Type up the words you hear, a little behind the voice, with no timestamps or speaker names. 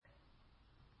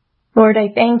Lord, I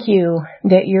thank you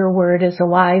that your word is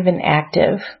alive and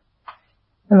active.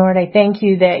 And Lord, I thank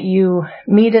you that you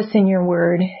meet us in your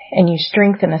word and you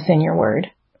strengthen us in your word.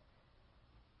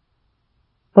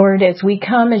 Lord, as we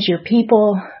come as your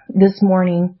people this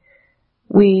morning,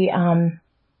 we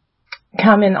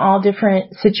come in all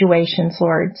different situations,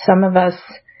 Lord. Some of us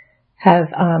have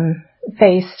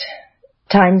faced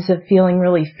times of feeling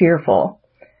really fearful.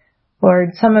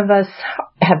 Lord, some of us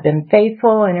have been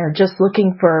faithful and are just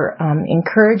looking for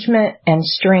encouragement and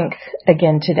strength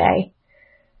again today.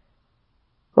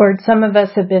 Lord, some of us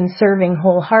have been serving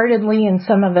wholeheartedly and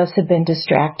some of us have been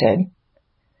distracted.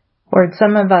 Lord,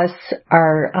 some of us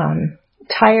are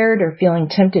tired or feeling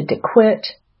tempted to quit.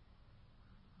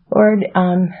 Lord,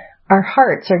 our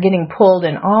hearts are getting pulled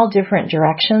in all different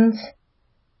directions.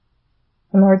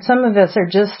 And Lord, some of us are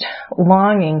just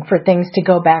longing for things to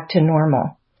go back to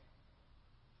normal.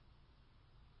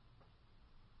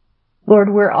 Lord,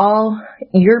 we're all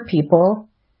your people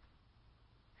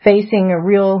facing a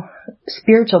real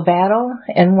spiritual battle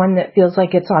and one that feels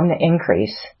like it's on the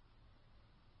increase.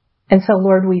 And so,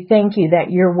 Lord, we thank you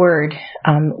that your word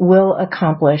will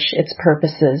accomplish its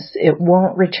purposes. It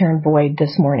won't return void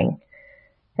this morning.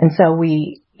 And so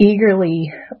we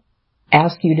eagerly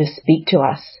ask you to speak to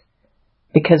us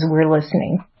because we're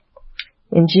listening.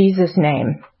 In Jesus'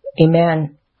 name,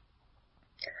 amen.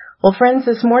 Well, friends,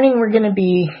 this morning we're going to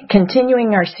be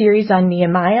continuing our series on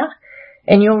Nehemiah.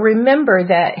 And you'll remember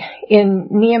that in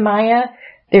Nehemiah,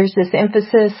 there's this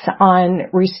emphasis on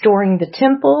restoring the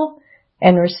temple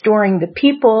and restoring the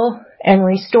people and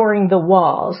restoring the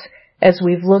walls as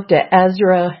we've looked at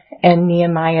Ezra and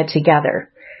Nehemiah together.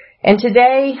 And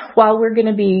today, while we're going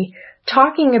to be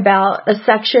talking about a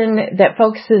section that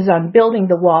focuses on building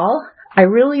the wall, I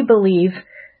really believe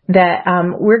that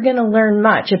we're going to learn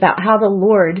much about how the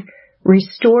Lord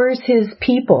restores his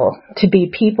people to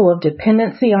be people of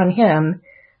dependency on him,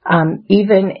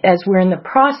 even as we're in the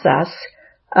process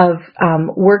of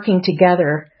working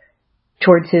together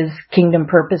towards his kingdom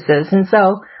purposes. And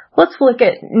so let's look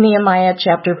at Nehemiah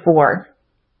chapter 4.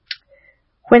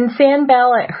 When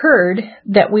Sanballat heard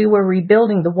that we were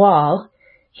rebuilding the wall,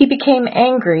 he became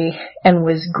angry and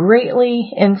was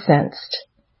greatly incensed.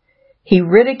 He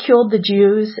ridiculed the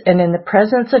Jews, and in the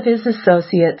presence of his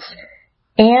associates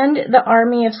and the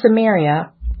army of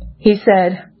Samaria, he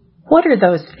said, "What are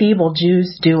those feeble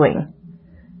Jews doing?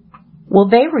 Will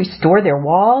they restore their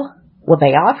wall? Will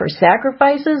they offer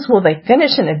sacrifices? Will they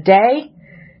finish in a day?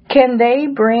 Can they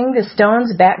bring the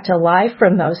stones back to life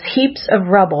from those heaps of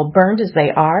rubble burned as they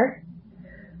are?"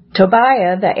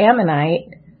 Tobiah the Ammonite,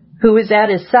 who was at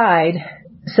his side,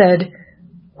 said,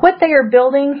 "What they are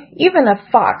building, even a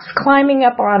fox climbing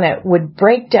up on it would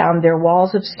break down their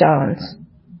walls of stones."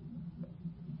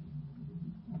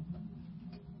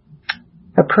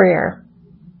 A prayer.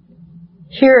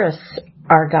 Hear us,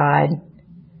 our God,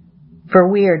 for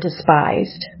we are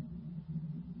despised.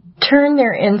 Turn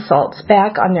their insults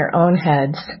back on their own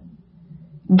heads.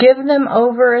 Give them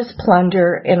over as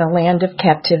plunder in a land of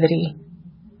captivity.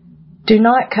 Do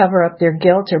not cover up their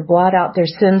guilt or blot out their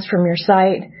sins from your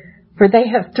sight, for they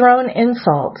have thrown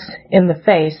insults in the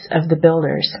face of the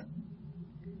builders.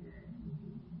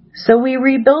 So we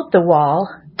rebuilt the wall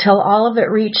till all of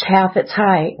it reached half its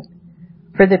height,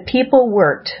 for the people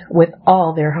worked with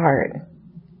all their heart.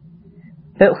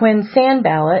 But when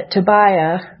Sanballat,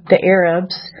 Tobiah, the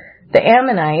Arabs, the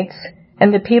Ammonites,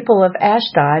 and the people of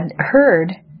Ashdod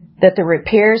heard that the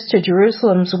repairs to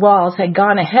Jerusalem's walls had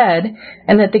gone ahead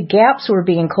and that the gaps were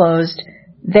being closed,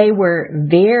 they were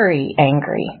very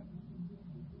angry.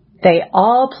 They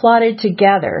all plotted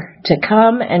together to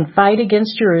come and fight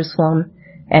against Jerusalem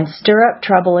and stir up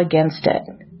trouble against it.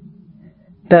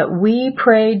 But we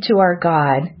prayed to our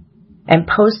God and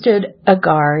posted a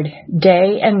guard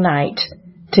day and night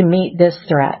to meet this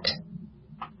threat.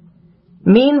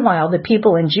 Meanwhile, the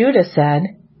people in Judah said,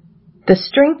 "The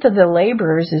strength of the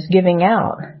laborers is giving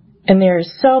out, and there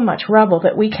is so much rubble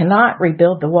that we cannot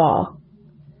rebuild the wall."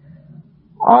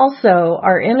 Also,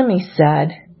 our enemies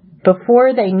said,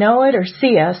 "Before they know it or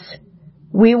see us,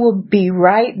 we will be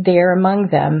right there among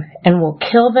them and will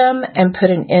kill them and put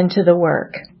an end to the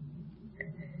work."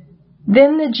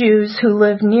 Then the Jews who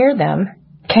lived near them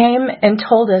came and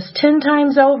told us 10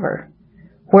 times over,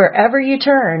 "Wherever you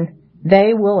turn,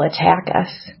 they will attack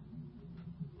us."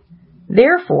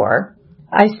 Therefore,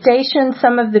 I stationed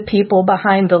some of the people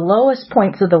behind the lowest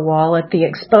points of the wall at the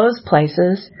exposed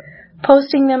places,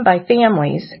 posting them by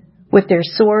families with their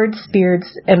swords,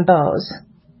 spears, and bows.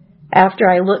 After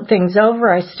I looked things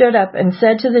over, I stood up and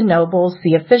said to the nobles,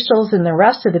 the officials, and the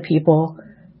rest of the people,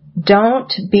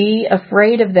 "Don't be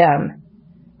afraid of them.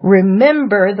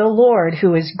 Remember the Lord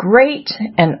who is great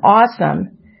and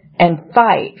awesome, and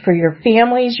fight for your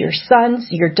families, your sons,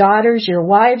 your daughters, your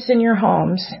wives, and your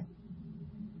homes.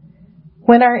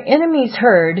 When our enemies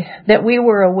heard that we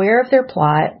were aware of their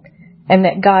plot and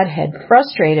that God had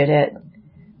frustrated it,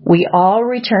 we all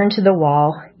returned to the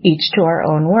wall, each to our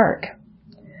own work.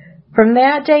 From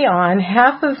that day on,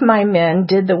 half of my men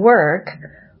did the work,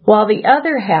 while the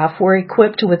other half were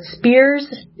equipped with spears,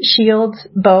 shields,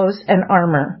 bows, and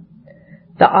armor.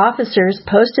 The officers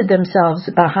posted themselves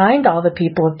behind all the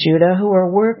people of Judah who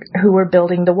were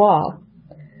building the wall.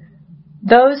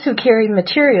 Those who carried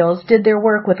materials did their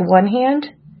work with one hand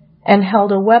and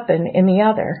held a weapon in the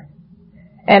other.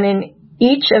 And in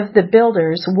each of the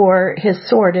builders wore his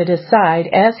sword at his side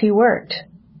as he worked.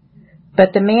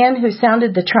 But the man who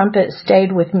sounded the trumpet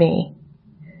stayed with me.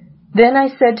 Then I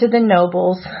said to the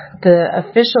nobles, the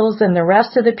officials, and the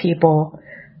rest of the people,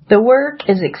 the work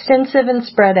is extensive and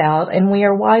spread out, and we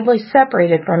are widely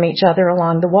separated from each other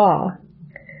along the wall.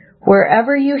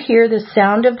 Wherever you hear the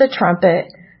sound of the trumpet,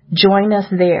 join us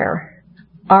there.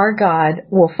 Our God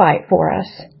will fight for us.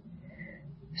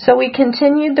 So we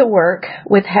continued the work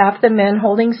with half the men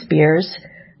holding spears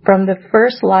from the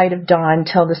first light of dawn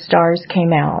till the stars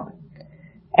came out.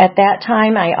 At that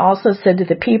time I also said to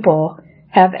the people,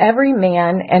 have every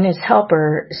man and his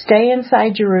helper stay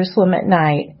inside Jerusalem at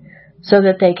night, so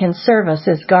that they can serve us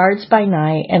as guards by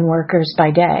night and workers by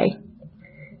day.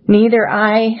 Neither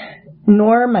I,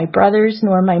 nor my brothers,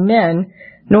 nor my men,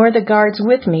 nor the guards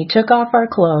with me took off our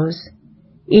clothes.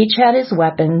 Each had his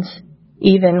weapons,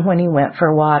 even when he went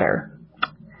for water.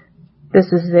 This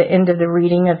is the end of the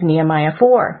reading of Nehemiah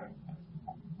 4.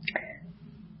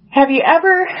 Have you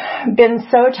ever been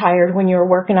so tired when you were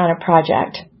working on a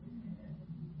project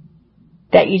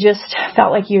that you just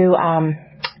felt like your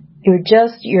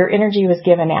energy was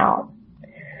given out?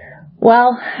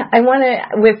 Well, I want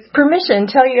to, with permission,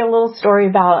 tell you a little story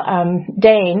about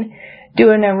Dane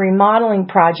doing a remodeling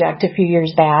project a few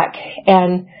years back,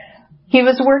 and he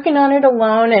was working on it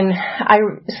alone, and I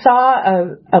saw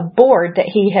a board that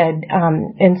he had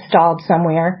installed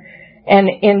somewhere, and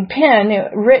in pen,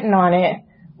 written on it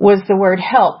was the word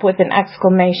help with an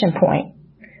exclamation point.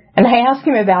 And I asked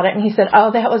him about it, and he said,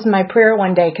 oh, that was my prayer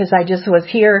one day, because I just was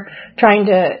here trying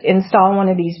to install one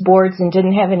of these boards and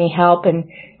didn't have any help, and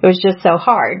it was just so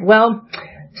hard. Well,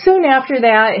 soon after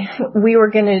that, we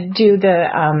were going to do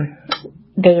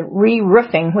the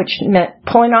re-roofing, which meant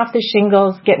pulling off the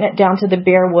shingles, getting it down to the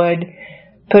bare wood,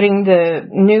 putting the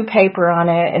new paper on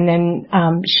it, and then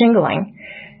shingling.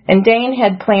 And Dane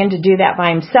had planned to do that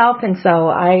by himself, and so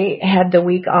I had the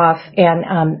week off,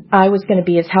 and I was going to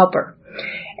be his helper.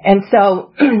 And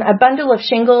so a bundle of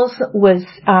shingles was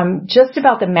just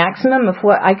about the maximum of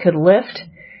what I could lift.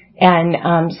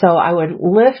 And so I would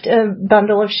lift a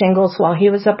bundle of shingles while he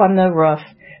was up on the roof,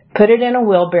 put it in a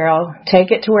wheelbarrow,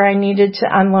 take it to where I needed to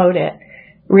unload it.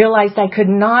 Realized I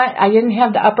didn't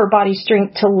have the upper body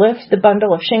strength to lift the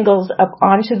bundle of shingles up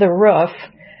onto the roof.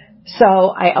 So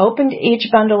I opened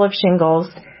each bundle of shingles,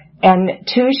 and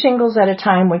 2 shingles at a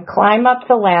time would climb up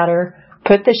the ladder,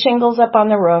 put the shingles up on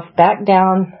the roof, back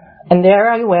down, and there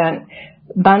I went,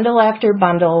 bundle after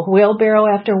bundle, wheelbarrow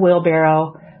after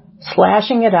wheelbarrow,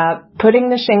 slashing it up, putting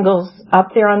the shingles up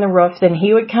there on the roof. Then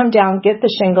he would come down, get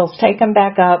the shingles, take them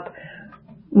back up,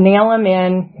 nail them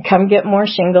in, come get more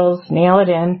shingles, nail it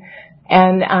in.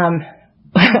 And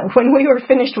when we were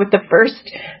finished with the first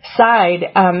side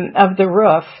of the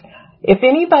roof, if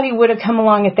anybody would have come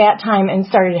along at that time and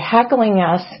started heckling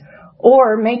us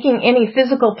or making any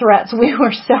physical threats, we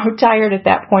were so tired at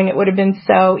that point, it would have been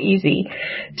so easy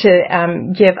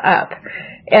to give up.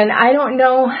 And I don't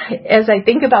know, as I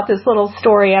think about this little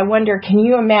story, I wonder, can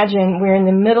you imagine we're in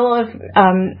the middle of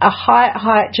a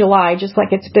hot July, just like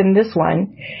it's been this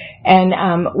one,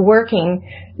 and working,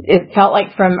 it felt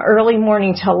like from early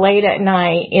morning till late at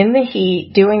night in the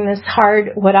heat, doing this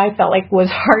hard, what I felt like was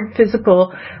hard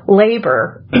physical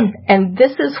labor. And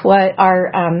this is what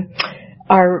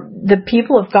the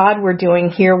people of God were doing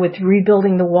here with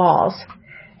rebuilding the walls.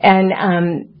 And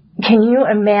can you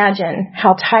imagine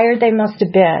how tired they must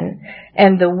have been,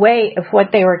 and the weight of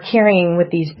what they were carrying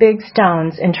with these big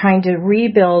stones and trying to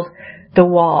rebuild the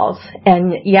walls,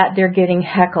 and yet they're getting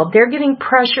heckled. They're getting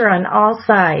pressure on all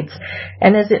sides.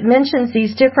 And as it mentions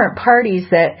these different parties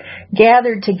that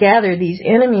gathered together, these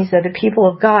enemies of the people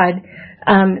of God,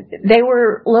 they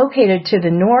were located to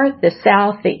the north, the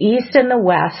south, the east, and the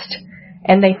west.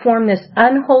 And they form this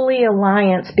unholy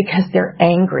alliance because they're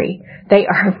angry. They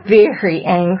are very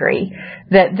angry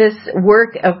that this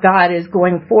work of God is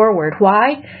going forward.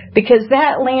 Why? Because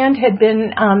that land had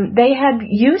been, they had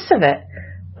use of it.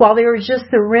 while there was just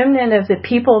the remnant of the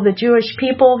people, the Jewish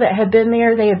people that had been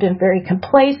there, they had been very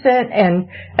complacent, and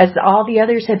as all the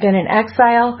others had been in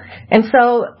exile. And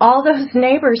so all those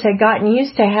neighbors had gotten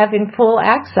used to having full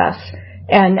access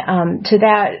and to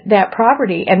that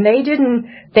property, and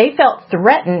they felt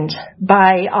threatened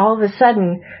by all of a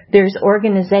sudden there's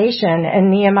organization,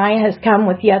 and Nehemiah has come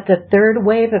with yet the third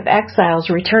wave of exiles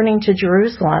returning to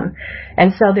Jerusalem.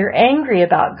 And so they're angry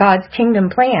about God's kingdom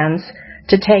plans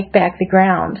to take back the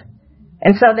ground.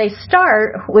 And so they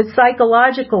start with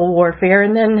psychological warfare,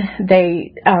 and then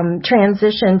they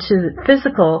transition to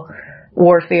physical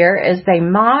warfare as they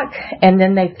mock, and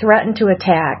then they threaten to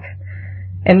attack.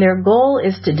 And their goal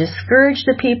is to discourage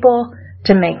the people,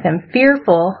 to make them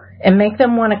fearful, and make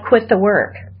them want to quit the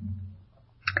work.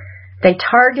 They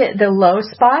target the low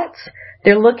spots.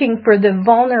 They're looking for the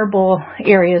vulnerable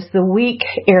areas, the weak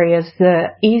areas, the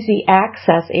easy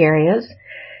access areas.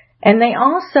 And they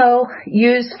also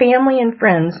use family and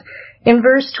friends. In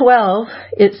verse 12,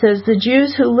 it says the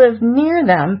Jews who lived near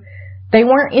them, they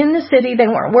weren't in the city, they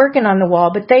weren't working on the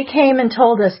wall, but they came and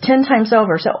told us 10 times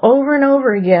over. So over and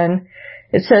over again,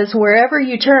 it says, wherever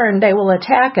you turn, they will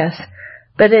attack us.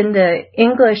 But in the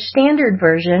English Standard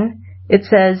Version, it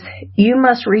says, you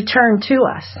must return to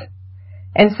us.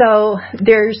 And so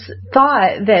there's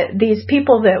thought that these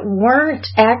people that weren't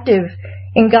active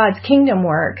in God's kingdom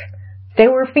work, they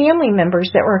were family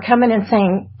members that were coming and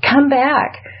saying, come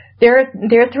back.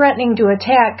 They're threatening to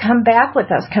attack. Come back with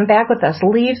us. Come back with us.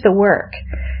 Leave the work.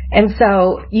 And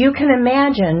so you can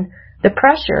imagine the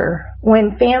pressure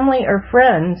when family or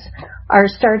friends are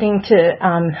starting to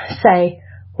say,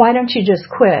 why don't you just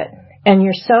quit? And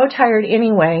you're so tired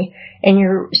anyway, and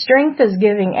your strength is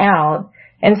giving out.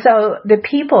 And so the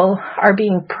people are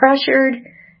being pressured,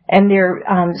 and they're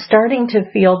starting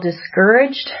to feel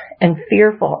discouraged and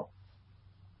fearful.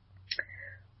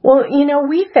 Well,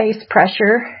 we face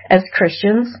pressure as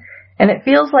Christians, and it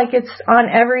feels like it's on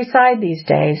every side these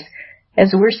days.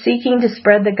 As we're seeking to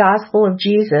spread the gospel of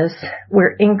Jesus,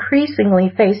 we're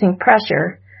increasingly facing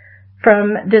pressure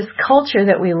from this culture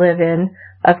that we live in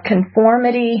of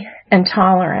conformity and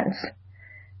tolerance.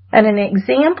 And an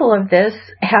example of this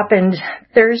happened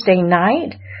Thursday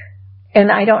night.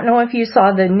 And I don't know if you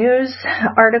saw the news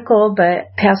article,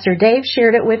 but Pastor Dave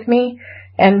shared it with me.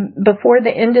 And before the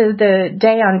end of the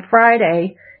day on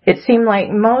Friday, it seemed like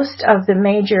most of the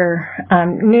major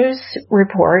news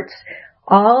reports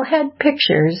all had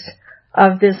pictures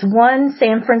of this one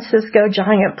San Francisco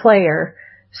Giant player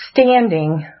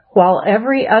standing while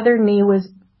every other knee was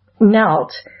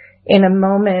knelt in a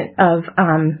moment of,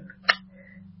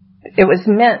 it was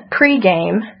meant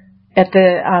pregame at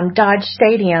the Dodge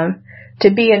Stadium to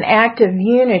be an act of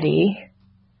unity,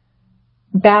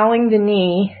 bowing the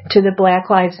knee to the Black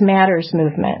Lives Matters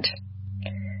movement.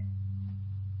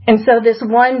 And so this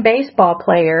one baseball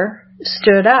player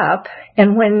stood up,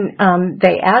 and when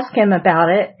they asked him about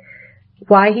it,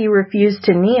 why he refused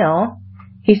to kneel,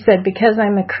 he said, because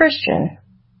I'm a Christian.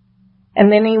 And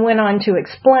then he went on to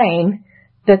explain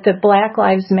that the Black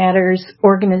Lives Matters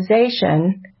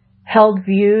organization held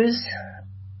views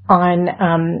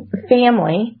on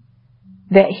family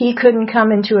that he couldn't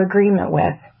come into agreement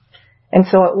with. And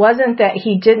so it wasn't that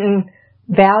he didn't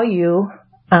value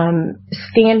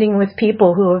standing with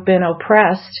people who have been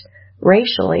oppressed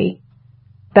racially,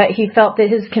 but he felt that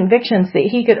his convictions that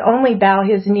he could only bow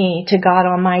his knee to God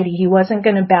Almighty. He wasn't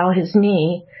going to bow his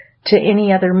knee to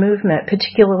any other movement,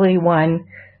 particularly one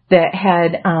that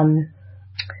had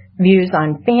views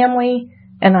on family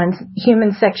and on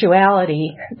human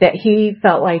sexuality that he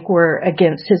felt like were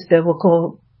against his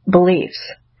biblical beliefs.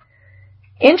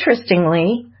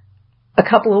 Interestingly, a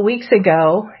couple of weeks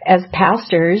ago, as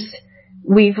pastors,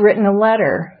 we've written a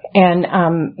letter, and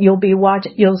you'll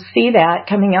see that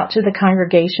coming out to the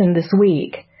congregation this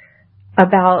week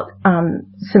about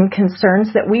some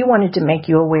concerns that we wanted to make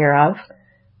you aware of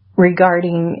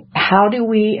regarding how do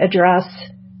we address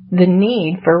the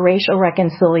need for racial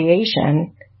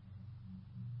reconciliation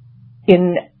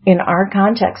in our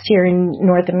context here in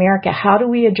North America. How do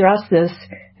we address this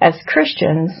as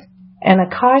Christians? And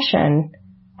a caution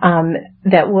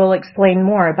that we'll explain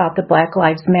more about the Black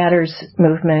Lives Matters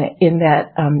movement in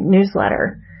that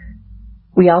newsletter.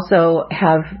 We also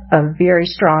have a very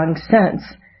strong sense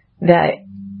that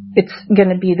it's going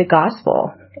to be the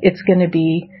gospel. It's going to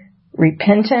be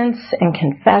repentance and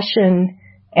confession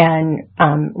and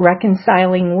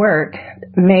reconciling work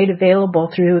made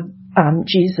available through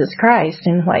Jesus Christ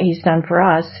and what he's done for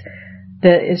us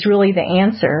that is really the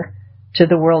answer to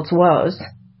the world's woes,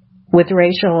 with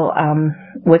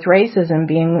racism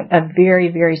being a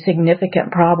very, very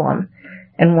significant problem.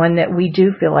 and one that we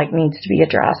do feel like needs to be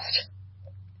addressed.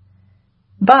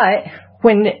 But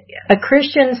when a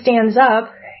Christian stands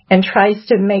up and tries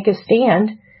to make a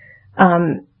stand,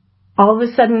 all of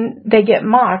a sudden they get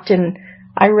mocked. And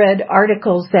I read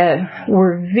articles that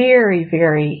were very,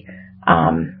 very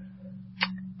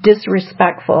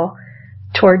disrespectful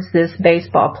towards this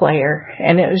baseball player.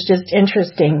 And it was just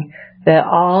interesting that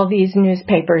all these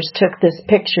newspapers took this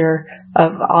picture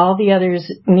of all the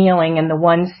others kneeling and the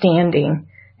one standing,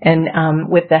 and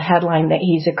with the headline that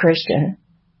he's a Christian.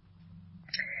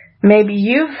 Maybe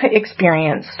you've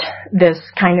experienced this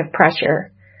kind of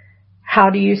pressure. How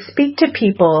do you speak to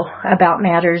people about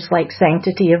matters like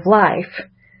sanctity of life?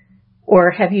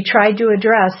 Or have you tried to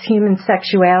address human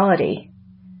sexuality?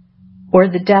 Or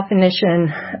the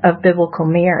definition of biblical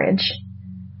marriage?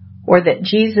 Or that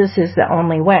Jesus is the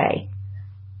only way?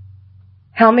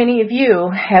 How many of you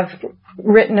have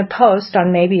written a post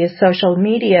on maybe a social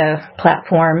media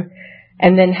platform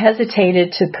and then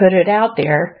hesitated to put it out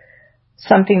there,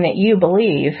 something that you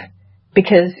believe,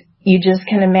 because you just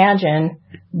can imagine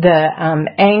the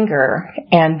anger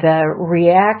and the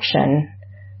reaction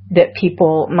that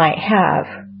people might have?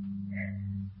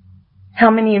 How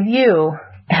many of you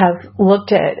have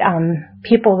looked at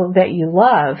people that you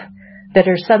love that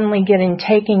are suddenly getting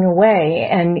taken away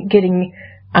and getting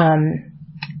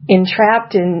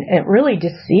entrapped and really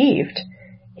deceived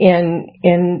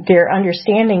in their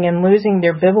understanding and losing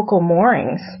their biblical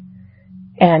moorings?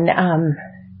 And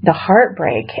the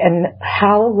heartbreak, and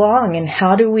how long, and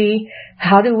how do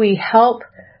we help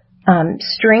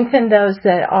strengthen those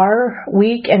that are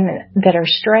weak and that are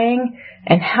straying,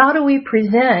 and how do we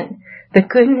present the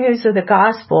good news of the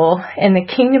gospel and the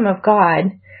kingdom of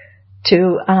God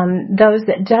to those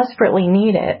that desperately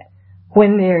need it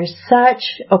when there's such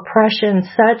oppression,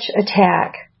 such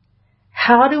attack?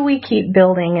 How do we keep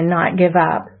building and not give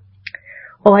up?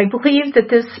 Well, I believe that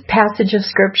this passage of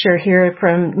scripture here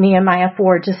from Nehemiah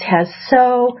 4 just has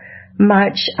so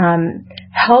much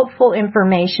helpful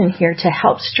information here to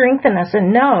help strengthen us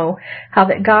and know how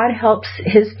that God helps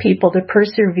his people to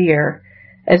persevere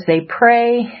as they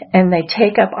pray and they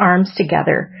take up arms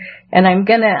together. And I'm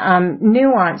going to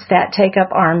nuance that take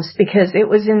up arms, because it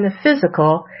was in the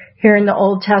physical here in the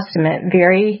Old Testament.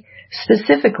 Very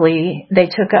specifically, they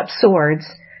took up swords.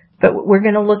 But we're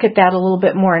going to look at that a little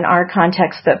bit more in our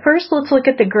context. But first, let's look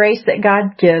at the grace that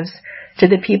God gives to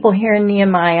the people here in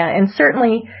Nehemiah. And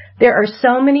certainly, there are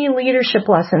so many leadership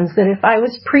lessons that if I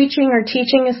was preaching or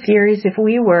teaching a series, if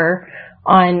we were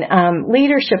on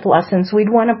leadership lessons,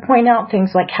 we'd want to point out things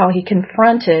like how he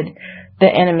confronted the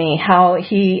enemy, how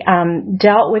he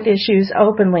dealt with issues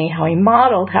openly, how he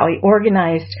modeled, how he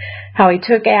organized, how he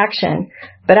took action.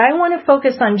 But I want to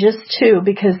focus on just two,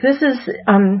 because this is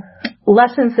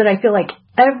lessons that I feel like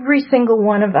every single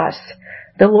one of us,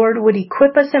 the Lord would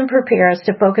equip us and prepare us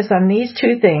to focus on these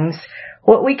two things,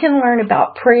 what we can learn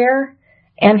about prayer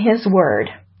and his word.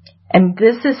 And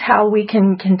this is how we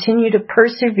can continue to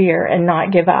persevere and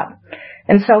not give up.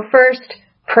 And so first,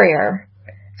 prayer.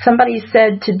 Somebody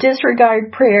said to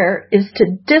disregard prayer is to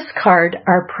discard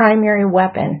our primary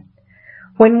weapon.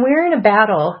 When we're in a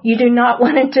battle, you do not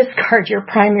want to discard your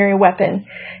primary weapon.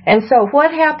 And so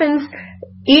what happens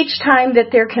each time that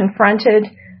they're confronted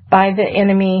by the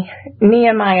enemy?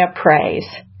 Nehemiah prays.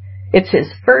 It's his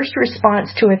first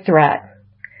response to a threat.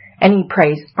 And he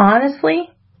prays honestly,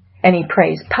 and he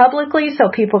prays publicly so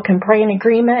people can pray in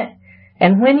agreement.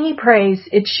 And when he prays,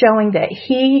 it's showing that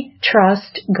he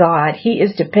trusts God. He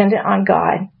is dependent on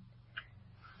God.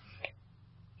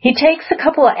 He takes a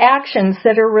couple of actions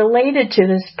that are related to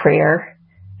this prayer,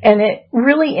 and it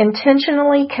really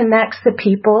intentionally connects the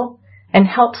people and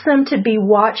helps them to be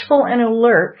watchful and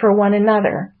alert for one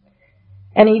another.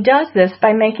 And he does this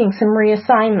by making some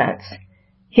reassignments.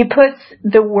 He puts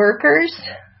the workers,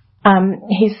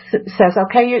 he says,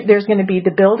 okay, there's going to be the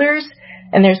builders,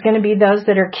 and there's going to be those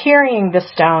that are carrying the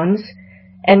stones,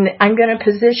 and I'm going to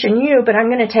position you, but I'm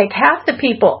going to take half the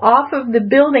people off of the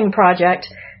building project,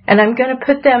 and I'm going to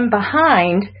put them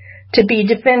behind to be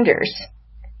defenders.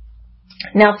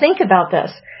 Now think about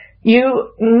this.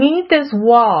 You need this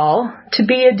wall to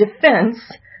be a defense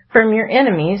from your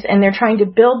enemies, and they're trying to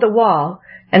build the wall,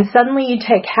 and suddenly you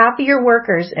take half of your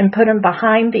workers and put them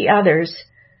behind the others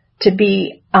to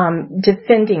be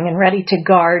defending and ready to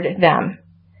guard them.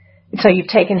 So you've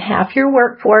taken half your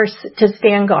workforce to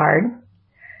stand guard,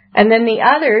 and then the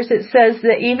others, it says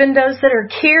that even those that are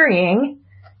carrying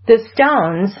the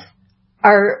stones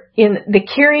are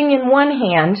carrying in one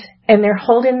hand, and they're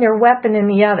holding their weapon in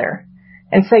the other.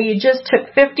 And so you just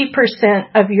took 50%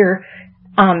 of your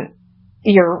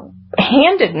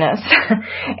handedness,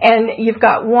 and you've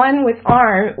got one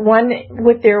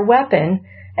with their weapon,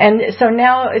 and so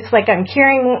now it's like I'm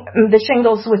carrying the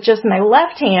shingles with just my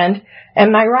left hand,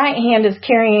 and my right hand is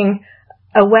carrying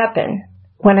a weapon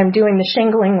when I'm doing the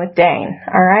shingling with Dane.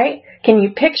 All right? Can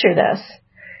you picture this?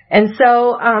 And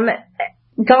so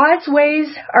God's ways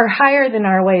are higher than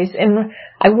our ways, and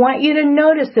I want you to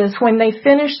notice this when they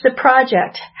finished the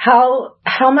project, how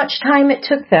much time it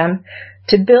took them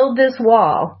to build this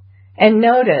wall. And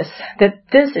notice that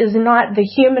this is not the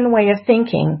human way of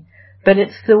thinking, but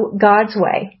it's God's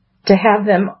way, to have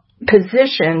them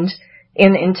positioned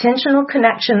in intentional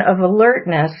connection of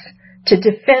alertness to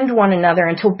defend one another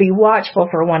and to be watchful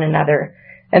for one another.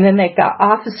 And then they've got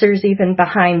officers even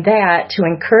behind that to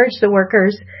encourage the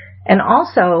workers and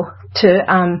also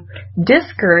to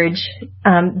discourage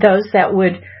those that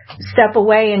would step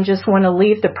away and just want to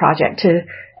leave the project, to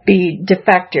be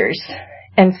defectors.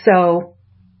 And so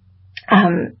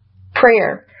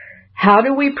prayer. How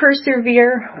do we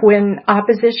persevere when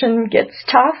opposition gets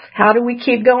tough? How do we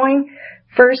keep going?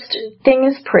 First thing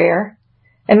is prayer.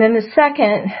 And then the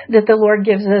second that the Lord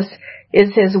gives us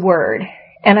is His Word.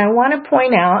 And I want to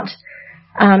point out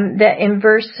that in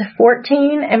verse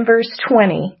 14 and verse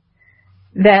 20,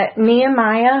 that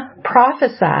Nehemiah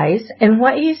prophesies, and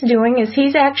what he's doing is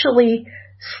he's actually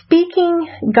speaking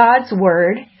God's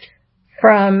Word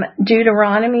from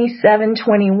Deuteronomy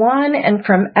 7:21 and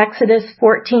from Exodus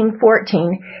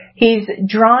 14:14. He's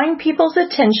drawing people's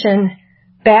attention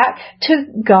back to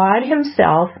God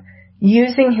Himself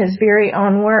using His very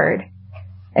own Word.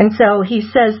 And so he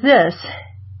says this.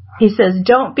 He says,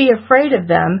 "Don't be afraid of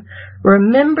them.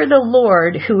 Remember the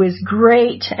Lord who is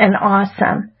great and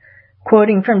awesome,"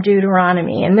 quoting from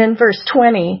Deuteronomy. And then verse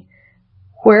 20,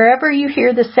 "Wherever you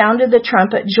hear the sound of the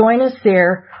trumpet, join us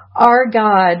there. Our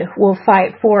God will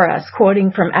fight for us,"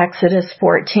 quoting from Exodus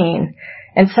 14.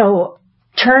 And so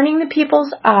turning the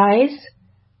people's eyes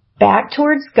back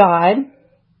towards God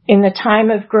in the time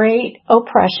of great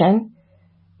oppression,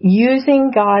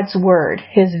 using God's Word,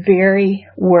 His very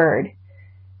Word.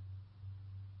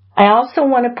 I also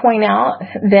want to point out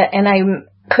that, and I'm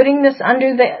putting this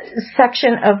under the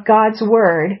section of God's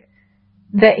Word,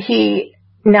 that He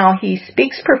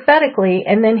speaks prophetically,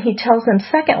 and then He tells them,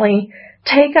 secondly,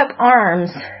 take up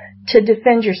arms to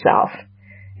defend yourself.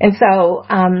 And so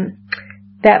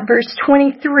that verse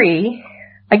 23,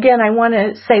 again, I want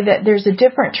to say that there's a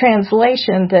different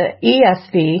translation, the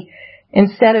ESV,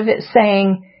 instead of it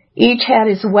saying each had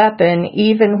his weapon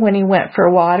even when he went for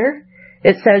water,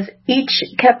 it says each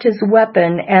kept his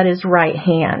weapon at his right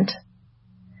hand.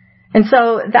 And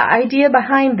so the idea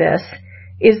behind this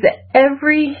is that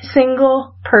every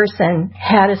single person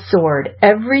had a sword.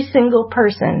 Every single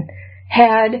person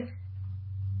had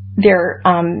their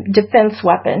defense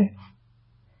weapon.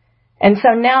 And so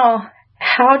now,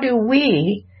 how do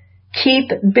we keep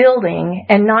building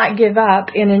and not give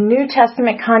up in a New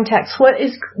Testament context? What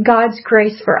is God's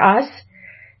grace for us?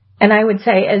 And I would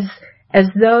say, as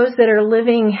those that are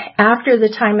living after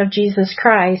the time of Jesus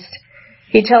Christ,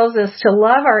 He tells us to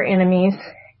love our enemies,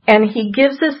 and He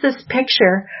gives us this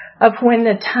picture of when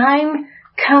the time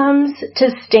comes to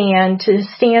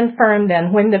stand firm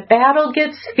then. When the battle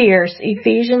gets fierce,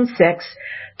 Ephesians 6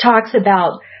 talks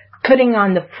about putting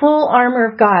on the full armor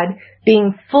of God,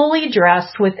 being fully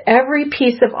dressed with every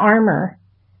piece of armor.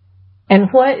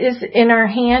 And what is in our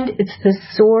hand? It's the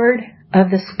sword of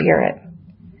the Spirit.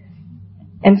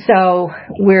 And so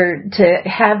we're to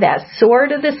have that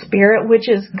sword of the Spirit, which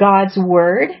is God's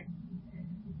Word.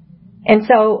 And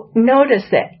so notice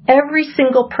that every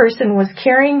single person was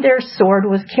carrying their sword,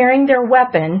 was carrying their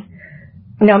weapon,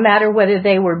 no matter whether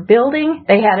they were building,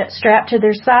 they had it strapped to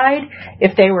their side.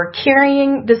 If they were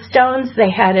carrying the stones,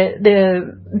 they had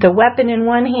the weapon in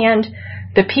one hand.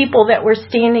 The people that were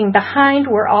standing behind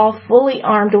were all fully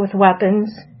armed with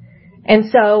weapons.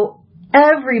 And so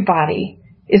everybody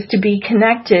is to be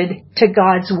connected to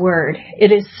God's Word.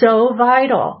 It is so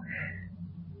vital.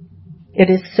 It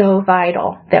is so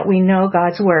vital that we know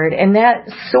God's Word. And that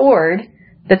sword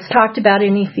that's talked about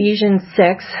in Ephesians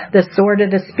 6, the sword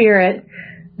of the Spirit,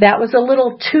 that was a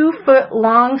little 2-foot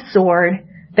long sword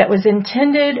that was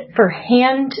intended for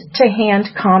hand-to-hand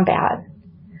combat.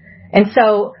 And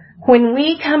so when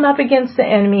we come up against the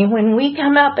enemy, when we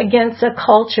come up against a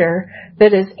culture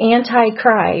that is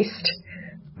anti-Christ,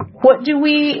 what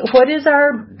is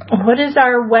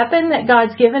our weapon that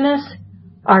God's given us?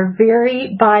 Our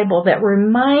very Bible that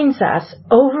reminds us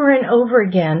over and over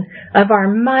again of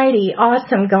our mighty,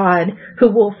 awesome God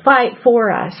who will fight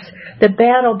for us. The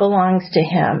battle belongs to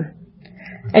Him.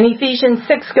 And Ephesians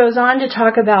 6 goes on to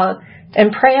talk about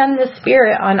and pray on the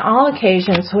Spirit on all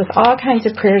occasions with all kinds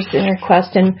of prayers and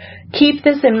requests. And keep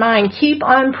this in mind. Keep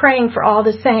on praying for all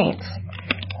the saints.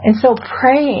 And so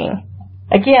praying,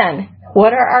 again,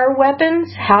 what are our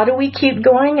weapons? How do we keep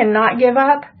going and not give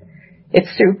up?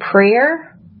 It's through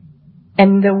prayer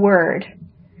and the Word.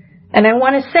 And I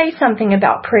want to say something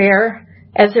about prayer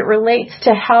as it relates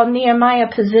to how Nehemiah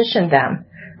positioned them.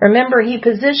 Remember, he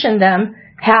positioned them.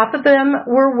 Half of them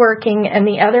were working and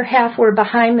the other half were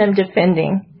behind them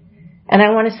defending. And I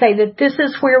want to say that this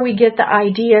is where we get the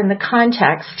idea and the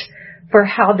context for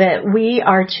how that we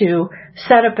are to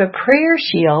set up a prayer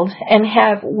shield and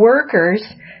have workers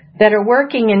that are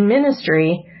working in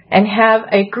ministry and have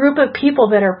a group of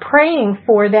people that are praying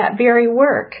for that very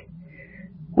work.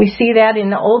 We see that in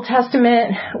the Old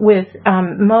Testament with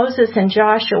Moses and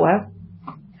Joshua.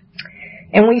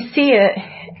 And we see it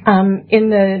in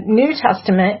the New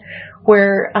Testament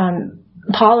where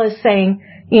Paul is saying,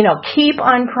 keep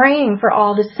on praying for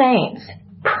all the saints.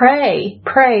 Pray,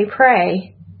 pray,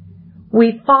 pray.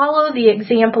 We follow the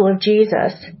example of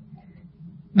Jesus.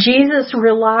 Jesus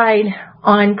relied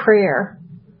on prayer.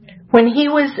 When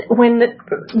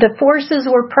the forces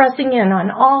were pressing in on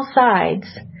all sides,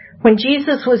 when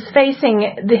Jesus was facing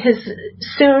his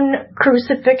soon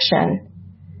crucifixion,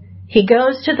 he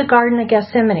goes to the Garden of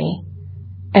Gethsemane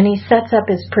and he sets up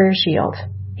his prayer shield.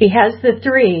 He has the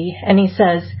 3 and he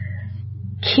says,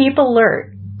 keep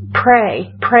alert,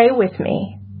 pray with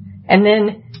me. And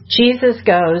then Jesus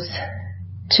goes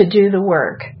to do the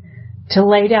work, to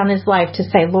lay down his life, to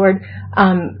say, Lord,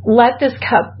 let this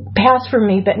cup pass from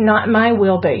me, but not my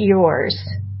will, but yours.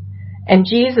 And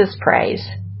Jesus prays.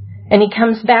 And he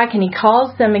comes back and he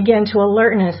calls them again to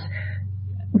alertness.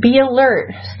 Be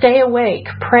alert, stay awake,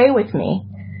 pray with me.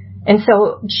 And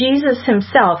so Jesus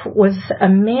himself was a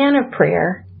man of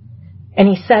prayer, and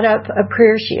he set up a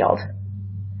prayer shield.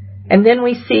 And then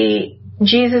we see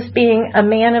Jesus being a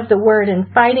man of the Word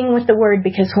and fighting with the Word,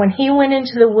 because when he went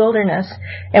into the wilderness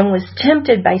and was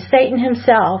tempted by Satan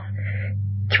himself,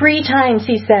 3 times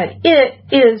he said, it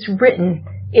is written,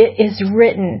 it is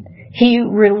written. He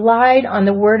relied on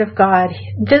the Word of God.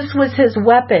 This was his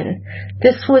weapon.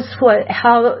 This was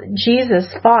how Jesus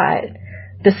fought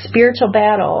the spiritual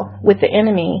battle with the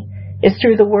enemy, is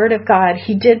through the Word of God.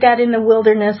 He did that in the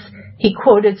wilderness. He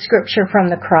quoted scripture from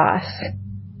the cross.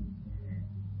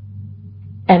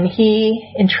 And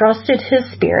he entrusted his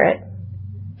spirit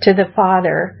to the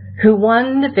Father, who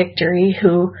won the victory,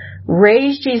 who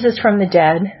raised Jesus from the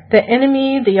dead. The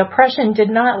enemy, the oppression did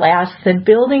not last. The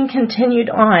building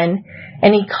continued on,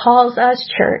 and he calls us,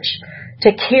 church,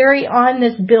 to carry on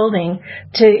this building.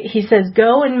 He says,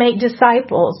 go and make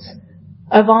disciples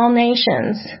of all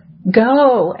nations.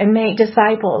 Go and make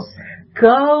disciples.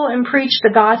 Go and preach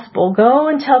the gospel. Go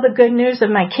and tell the good news of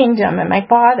my kingdom and my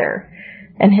Father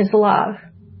and his love.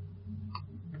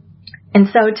 And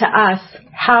so to us,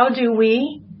 how do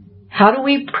we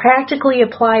practically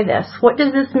apply this? What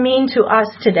does this mean to us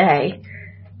today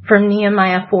from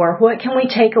Nehemiah 4? What can we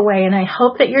take away? And I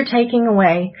hope that you're taking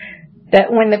away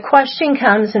that when the question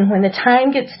comes and when the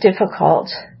time gets difficult,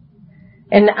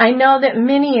 and I know that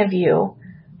many of you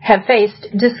have faced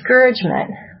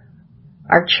discouragement.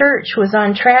 Our church was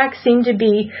on track, seemed to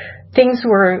be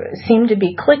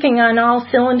clicking on all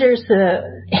cylinders.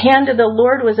 The hand of the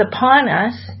Lord was upon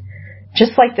us.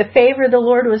 Just like the favor of the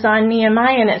Lord was on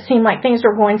Nehemiah, and it seemed like things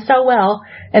were going so well,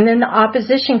 and then the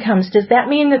opposition comes. Does that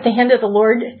mean that the hand of the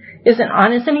Lord isn't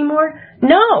on us anymore?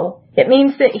 No. It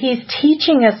means that he's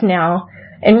teaching us now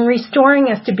and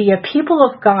restoring us to be a people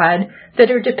of God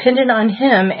that are dependent on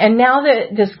him. And now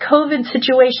that this COVID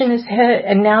situation is hit,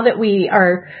 and now that we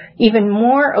are even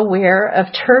more aware of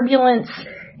turbulence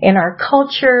in our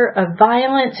culture, of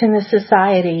violence in the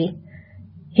society,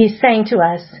 he's saying to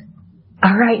us,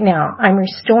 all right, now, I'm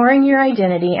restoring your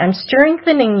identity. I'm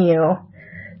strengthening you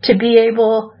to be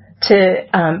able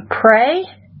to pray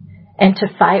and to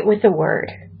fight with the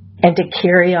Word and to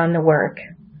carry on the work.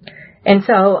 And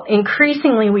so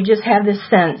increasingly we just have this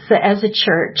sense that as a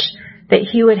church that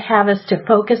he would have us to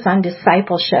focus on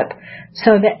discipleship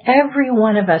so that every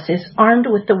one of us is armed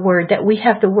with the Word, that we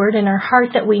have the Word in our heart,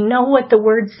 that we know what the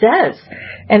Word says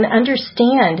and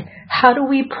understand. How do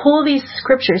we pull these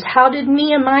scriptures? How did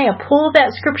Nehemiah pull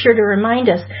that scripture to remind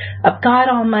us of God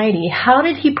Almighty? How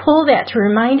did he pull that to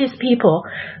remind his people,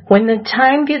 when the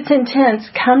time gets intense,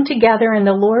 come together and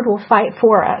the Lord will fight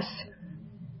for us?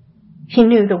 He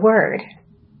knew the Word.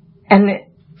 And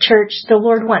church, the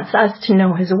Lord wants us to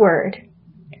know his Word.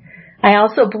 I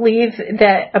also believe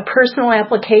that a personal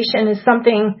application is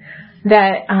something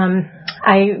that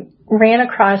I ran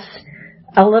across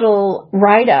a little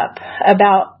write-up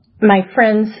about my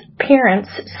friend's parents'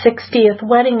 60th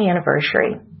wedding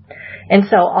anniversary. And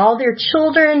so all their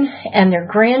children and their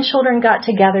grandchildren got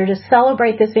together to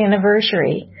celebrate this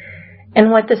anniversary.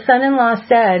 And what the son-in-law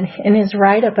said in his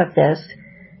write-up of this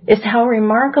is how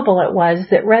remarkable it was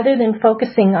that rather than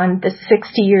focusing on the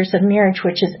 60 years of marriage,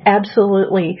 which is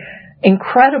absolutely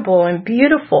incredible and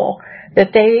beautiful,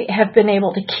 that they have been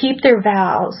able to keep their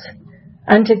vows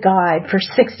unto God for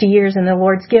 60 years, and the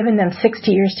Lord's given them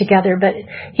 60 years together. But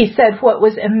he said what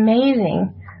was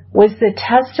amazing was the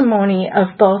testimony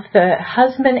of both the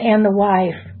husband and the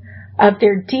wife, of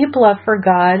their deep love for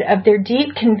God, of their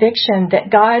deep conviction that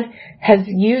God has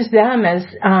used them as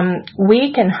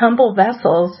weak and humble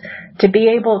vessels to be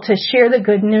able to share the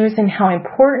good news, and how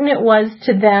important it was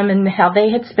to them, and how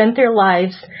they had spent their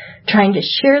lives trying to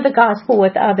share the gospel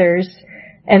with others.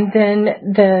 And then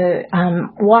the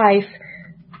wife,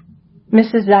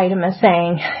 Mrs. Zeidema,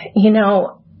 saying, you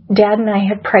know, Dad and I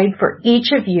have prayed for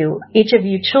each of you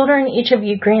children, each of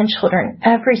you grandchildren,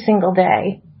 every single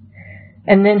day.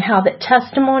 And then how the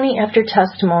testimony after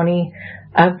testimony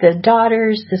of the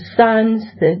daughters, the sons,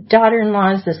 the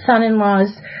daughter-in-laws, the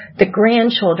son-in-laws, the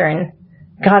grandchildren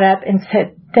got up and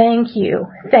said, thank you.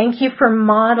 Thank you for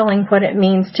modeling what it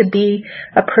means to be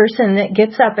a person that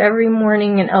gets up every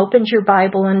morning and opens your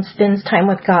Bible and spends time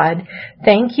with God.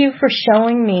 Thank you for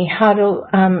showing me how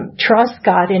to trust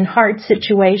God in hard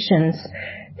situations.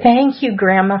 Thank you,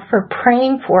 Grandma, for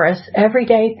praying for us every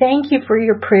day. Thank you for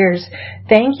your prayers.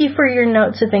 Thank you for your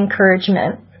notes of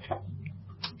encouragement.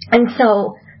 And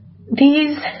so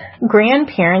these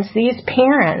grandparents, these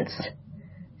parents,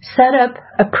 set up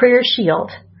a prayer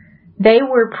shield. They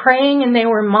were praying and they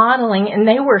were modeling and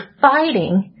they were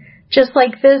fighting, just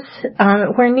like this,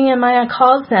 where Nehemiah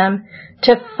calls them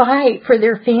to fight for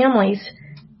their families,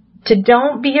 to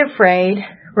don't be afraid,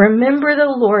 remember the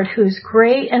Lord who's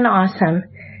great and awesome,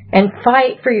 and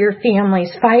fight for your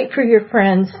families, fight for your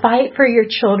friends, fight for your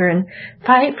children,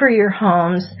 fight for your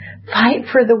homes, fight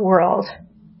for the world.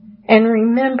 And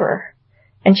remember,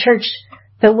 and church,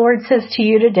 the Lord says to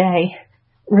you today,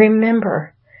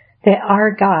 remember that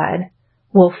our God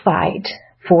will fight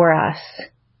for us.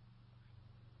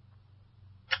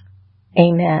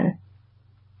 Amen.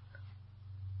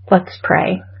 Let's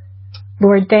pray.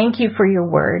 Lord, thank you for your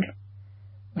word.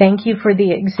 Thank you for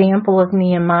the example of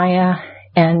Nehemiah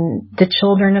and the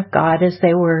children of God as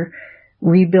they were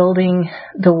rebuilding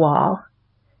the wall.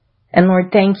 And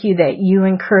Lord, thank you that you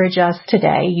encourage us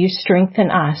today. You strengthen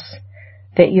us,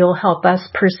 that you'll help us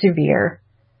persevere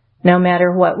no matter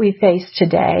what we face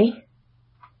today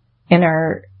in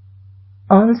our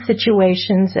own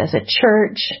situations as a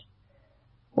church.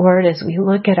 Lord, as we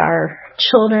look at our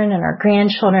children and our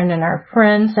grandchildren and our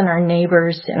friends and our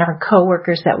neighbors and our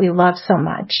coworkers that we love so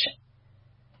much.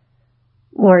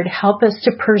 Lord, help us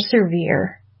to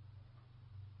persevere.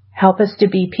 Help us to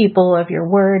be people of your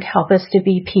word. Help us to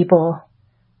be people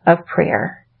of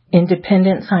prayer, in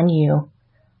dependence on you,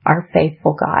 our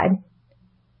faithful God.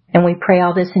 And we pray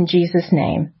all this in Jesus'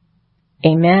 name.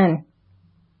 Amen.